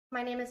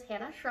My name is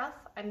Hannah Schruff.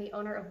 I'm the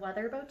owner of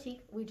Weather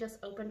Boutique. We just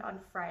opened on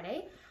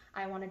Friday.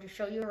 I wanted to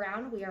show you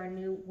around. We are a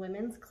new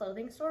women's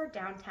clothing store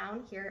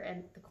downtown here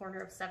in the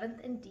corner of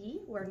 7th and D.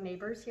 We're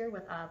neighbors here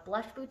with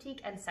Blush Boutique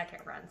and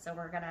Second Run. So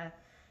we're gonna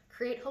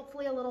create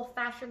hopefully a little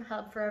fashion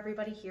hub for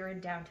everybody here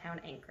in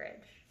downtown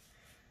Anchorage.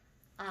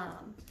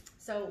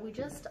 So we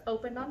just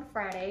opened on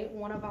Friday.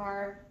 One of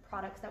our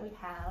products that we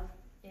have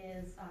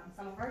is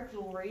some of our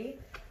jewelry.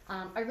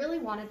 I really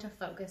wanted to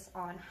focus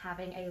on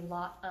having a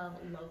lot of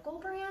local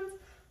brands,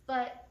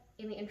 but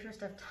in the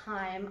interest of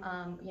time,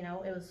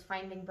 it was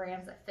finding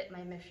brands that fit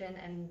my mission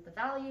and the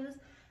values.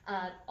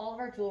 All of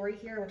our jewelry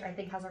here, which I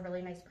think has a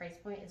really nice price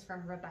point, is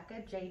from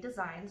Rebecca J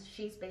Designs.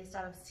 She's based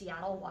out of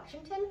Seattle,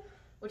 Washington,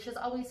 which has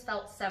always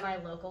felt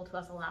semi-local to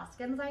us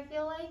Alaskans, I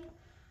feel like.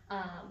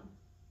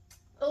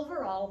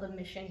 Overall, the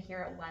mission here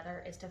at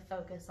Weather is to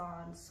focus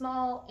on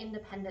small,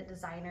 independent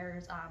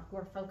designers who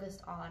are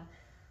focused on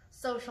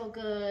social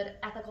good,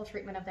 ethical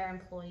treatment of their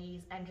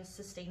employees, and just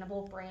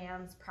sustainable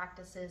brands,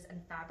 practices,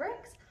 and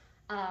fabrics.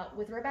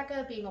 With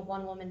Rebecca being a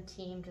one-woman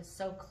team just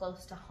so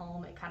close to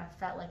home, it kind of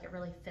felt like it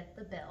really fit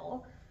the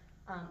bill.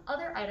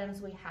 Other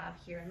items we have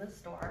here in the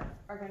store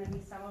are going to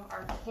be some of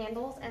our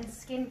candles and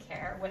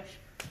skincare, which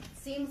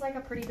seems like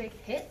a pretty big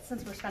hit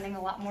since we're spending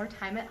a lot more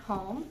time at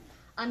home.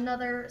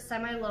 Another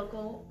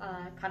semi-local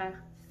kind of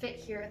fit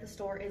here at the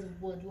store is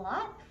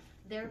Woodlot.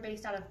 They're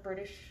based out of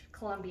British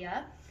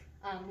Columbia.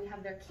 We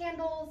have their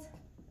candles.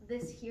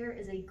 This here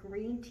is a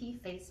green tea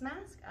face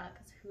mask,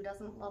 because who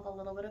doesn't love a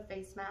little bit of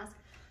face mask?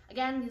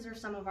 Again, these are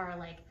some of our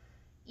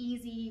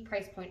easy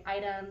price point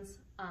items.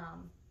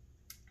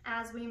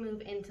 As we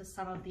move into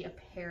some of the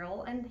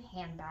apparel and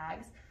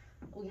handbags,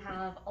 we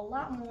have a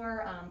lot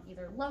more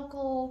either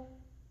local,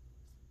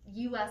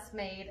 US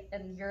made,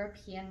 and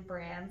European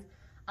brands.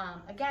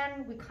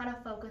 Again, we kind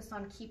of focused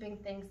on keeping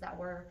things that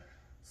were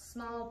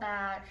small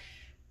batch,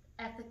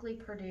 ethically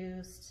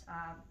produced,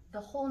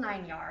 the whole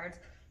 9 yards.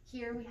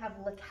 Here we have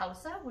La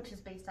Causa, which is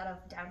based out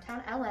of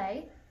downtown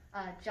LA.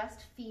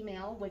 Just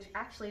Female, which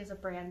actually is a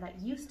brand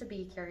that used to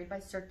be carried by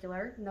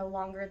Circular, no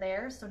longer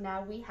there, so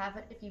now we have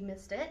it if you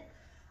missed it.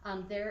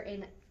 They're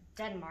in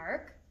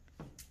Denmark.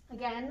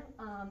 Again,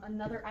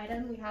 another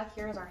item we have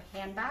here is our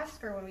handbags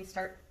for when we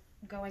start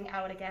going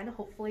out again,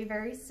 hopefully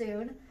very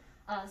soon.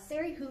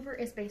 Sari Hoover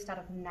is based out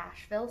of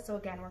Nashville, so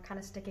again, we're kind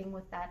of sticking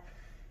with that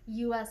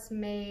US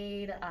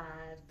made,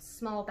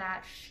 small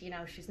batch.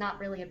 She's not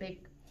really a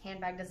big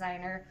handbag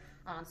designer.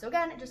 So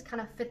again, it just kind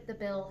of fit the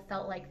bill,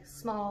 felt like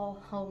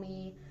small,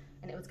 homey,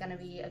 and it was gonna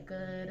be a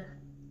good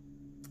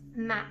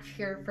match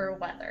here for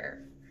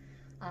Weather.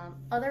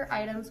 Other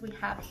items we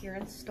have here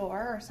in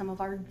store are some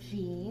of our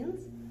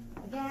jeans.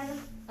 Again,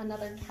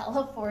 another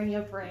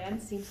California brand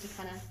seems to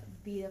kind of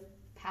be a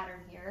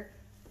pattern here.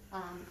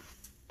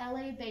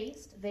 LA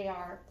based, they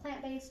are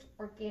plant-based,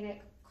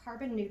 organic,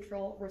 carbon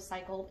neutral,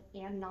 recycled,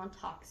 and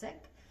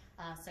non-toxic.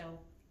 So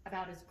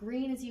about as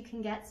green as you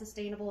can get,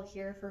 sustainable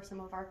here for some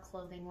of our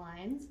clothing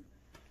lines.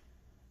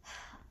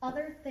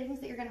 Other things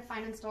that you're gonna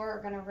find in store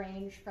are gonna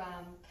range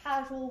from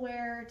casual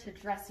wear to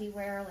dressy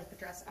wear, like the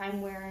dress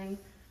I'm wearing.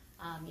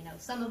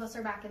 Some of us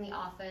are back in the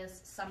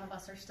office, some of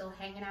us are still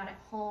hanging out at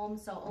home,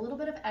 so a little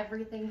bit of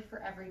everything for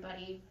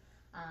everybody.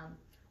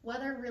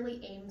 Weather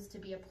really aims to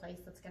be a place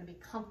that's going to be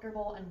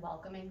comfortable and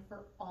welcoming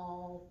for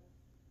all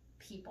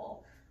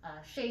people.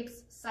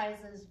 Shapes,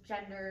 sizes,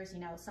 genders,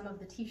 some of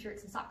the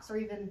t-shirts and socks are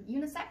even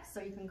unisex,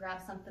 so you can grab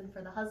something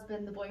for the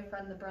husband, the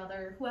boyfriend, the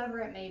brother, whoever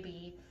it may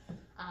be.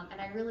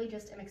 And I really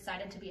just am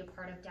excited to be a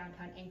part of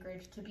downtown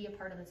Anchorage, to be a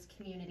part of this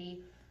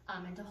community,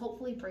 and to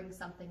hopefully bring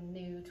something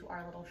new to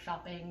our little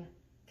shopping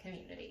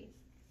community.